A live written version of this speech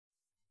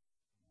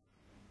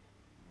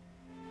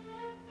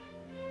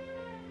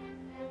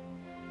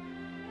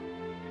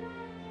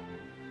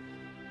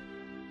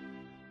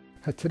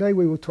Today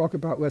we will talk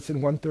about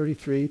lesson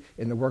 133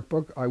 in the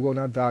workbook, I will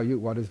not value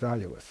what is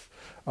valueless.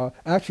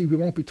 Actually, we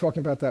won't be talking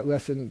about that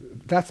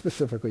lesson that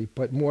specifically,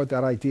 but more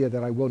that idea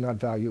that I will not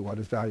value what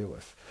is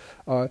valueless.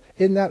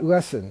 In that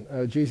lesson,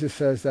 Jesus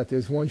says that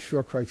there's one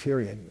sure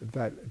criterion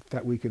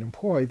that we can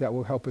employ that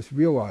will help us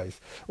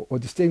realize or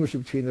distinguish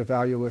between the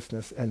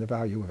valuelessness and the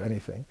value of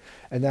anything,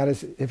 and that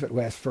is if it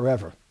lasts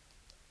forever.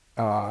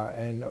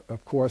 And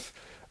of course,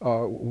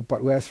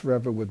 but lasts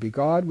forever would be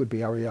God, would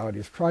be our reality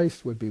as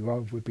Christ, would be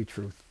love, would be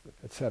truth,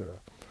 etc.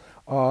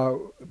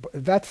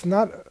 That's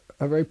not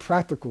a very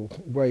practical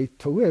way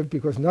to live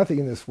because nothing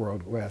in this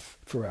world lasts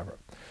forever.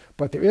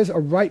 But there is a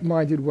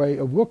right-minded way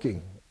of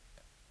looking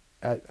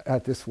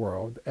at this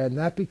world, and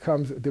that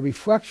becomes the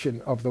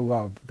reflection of the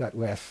love that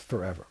lasts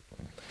forever.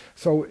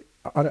 So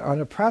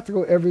on a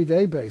practical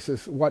everyday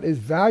basis, what is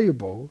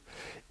valuable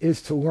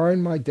is to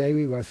learn my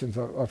daily lessons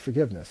of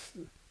forgiveness,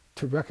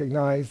 to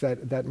recognize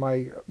that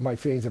my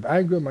feelings of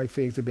anger, my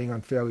feelings of being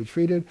unfairly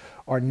treated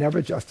are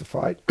never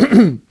justified,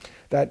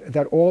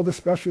 that all the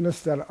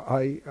specialness that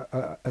I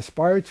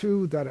aspire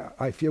to, that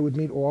I feel would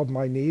meet all of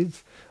my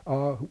needs,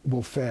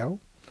 will fail.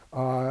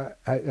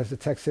 As the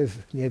text says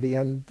near the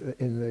end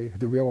in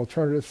the real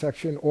alternative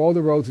section, all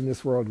the roads in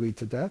this world lead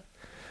to death.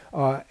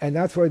 And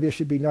that's why there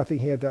should be nothing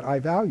here that I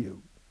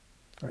value.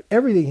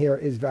 Everything here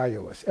is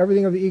valueless.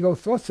 Everything of the ego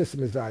thought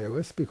system is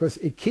valueless because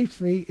it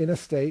keeps me in a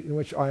state in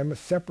which I am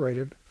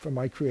separated from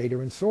my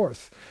creator and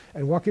source.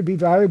 And what could be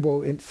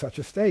valuable in such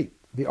a state?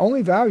 The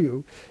only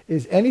value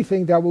is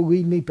anything that will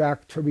lead me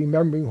back to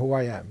remembering who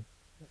I am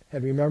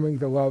and remembering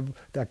the love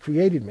that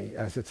created me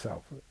as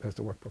itself, as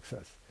the workbook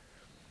says.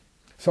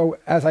 So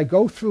as I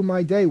go through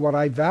my day, what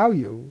I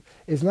value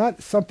is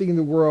not something in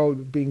the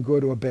world being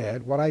good or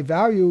bad. What I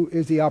value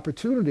is the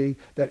opportunity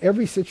that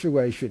every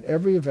situation,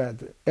 every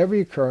event, every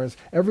occurrence,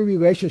 every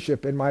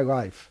relationship in my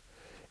life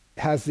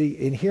has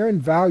the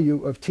inherent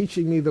value of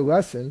teaching me the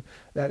lesson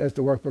that, as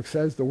the workbook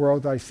says, the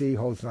world I see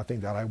holds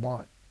nothing that I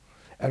want.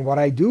 And what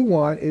I do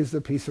want is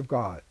the peace of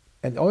God.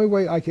 And the only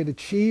way I can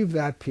achieve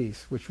that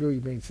peace, which really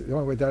means the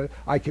only way that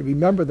I can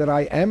remember that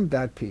I am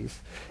that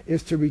peace,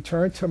 is to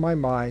return to my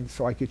mind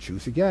so I could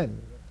choose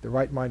again the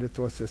right-minded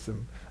thought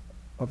system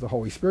of the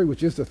Holy Spirit,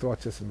 which is the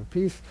thought system of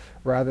peace,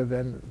 rather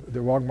than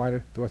the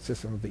wrong-minded thought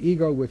system of the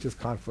ego, which is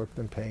conflict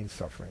and pain,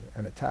 suffering,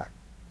 and attack.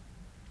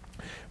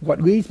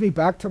 What leads me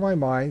back to my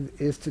mind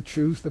is to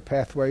choose the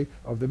pathway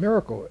of the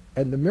miracle.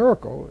 And the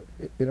miracle,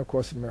 in A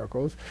Course in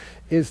Miracles,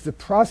 is the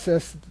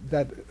process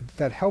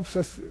that helps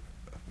us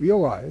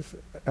realize,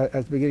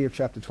 as the beginning of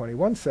chapter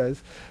 21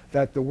 says,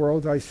 that the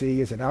world I see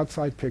is an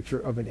outside picture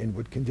of an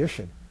inward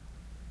condition.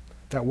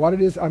 That what it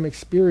is I'm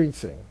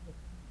experiencing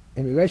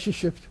in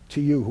relationship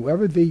to you,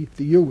 whoever the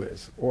you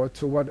is, or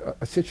to what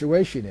a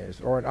situation is,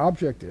 or an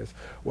object is,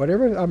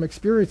 whatever I'm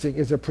experiencing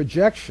is a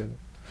projection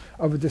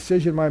of a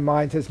decision my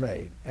mind has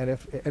made. And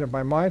if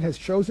my mind has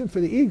chosen for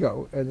the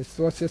ego and its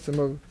thought system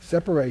of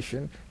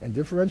separation and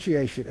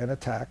differentiation and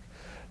attack,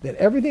 then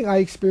everything I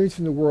experience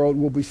in the world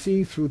will be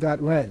seen through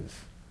that lens.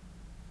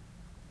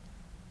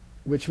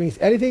 Which means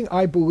anything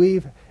I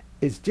believe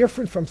is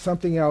different from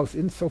something else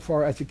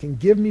insofar as it can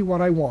give me what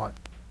I want.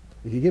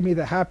 It can give me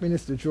the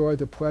happiness, the joy,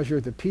 the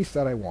pleasure, the peace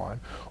that I want,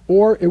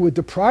 or it would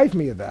deprive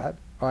me of that,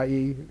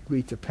 i.e.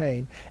 lead to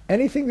pain.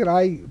 Anything that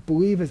I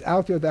believe is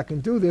out there that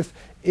can do this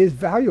is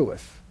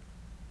valueless.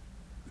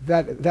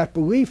 That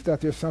belief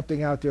that there's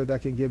something out there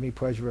that can give me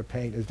pleasure or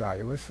pain is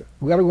valueless,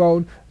 let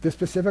alone the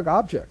specific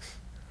objects.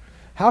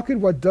 How can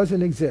what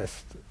doesn't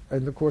exist,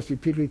 and the Course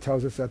repeatedly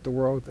tells us that the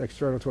world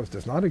external to us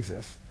does not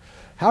exist,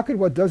 how can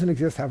what doesn't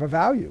exist have a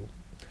value?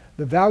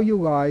 The value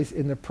lies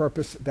in the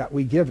purpose that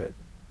we give it.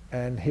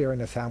 And herein,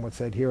 as Hamlet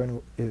said,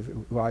 herein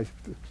lies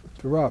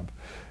the rub.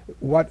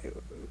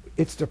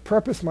 It's the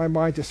purpose my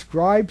mind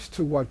ascribes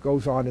to what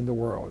goes on in the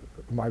world.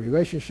 My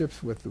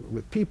relationships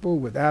with people,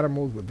 with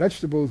animals, with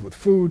vegetables, with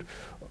food,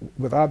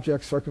 with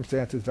objects,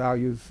 circumstances,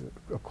 values,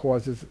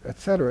 causes,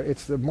 etc.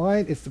 It's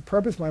the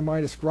purpose my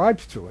mind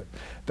ascribes to it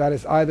that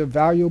is either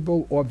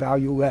valuable or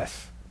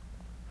valueless.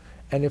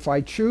 And if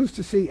I choose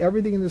to see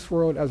everything in this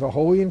world as a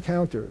holy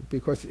encounter,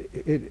 because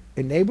it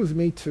enables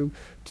me to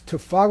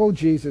follow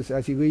Jesus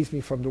as he leads me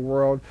from the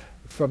world,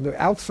 from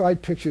the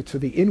outside picture to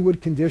the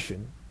inward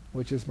condition,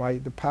 which is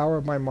the power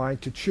of my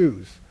mind to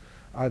choose,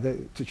 either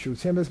to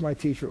choose him as my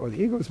teacher or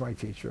the ego as my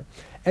teacher,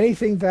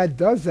 anything that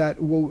does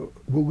that will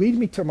lead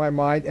me to my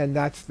mind, and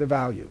that's the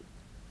value.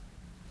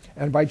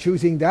 And by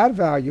choosing that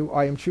value,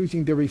 I am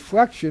choosing the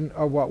reflection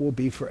of what will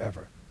be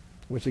forever.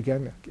 Which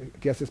again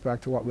gets us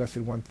back to what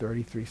lesson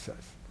 133 says.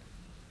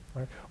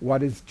 Right?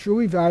 What is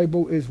truly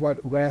valuable is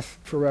what lasts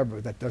forever,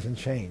 that doesn't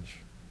change.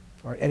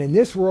 Right? And in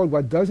this world,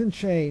 what doesn't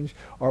change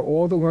are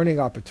all the learning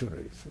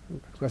opportunities.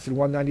 Lesson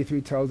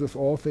 193 tells us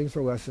all things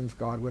are lessons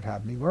God would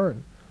have me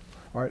learn.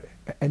 Right?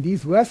 And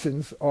these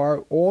lessons are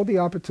all the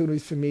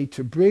opportunities for me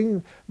to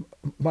bring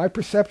my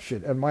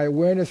perception and my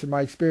awareness and my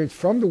experience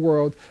from the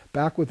world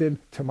back within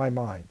to my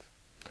mind.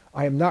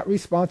 I am not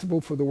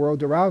responsible for the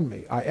world around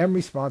me. I am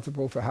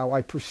responsible for how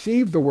I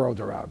perceive the world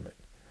around me.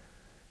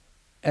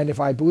 And if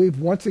I believe,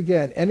 once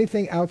again,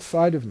 anything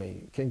outside of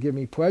me can give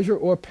me pleasure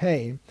or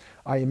pain,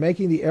 I am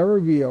making the error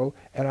real,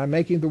 and I'm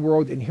making the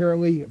world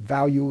inherently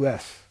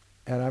valueless.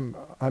 And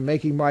I'm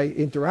making my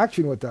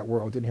interaction with that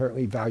world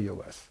inherently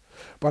valueless.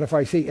 But if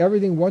I see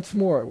everything once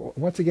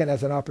again,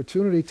 as an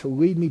opportunity to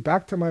lead me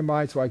back to my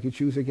mind so I could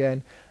choose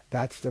again,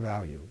 that's the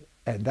value.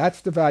 And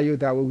that's the value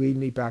that will lead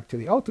me back to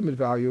the ultimate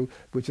value,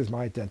 which is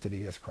my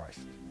identity as Christ.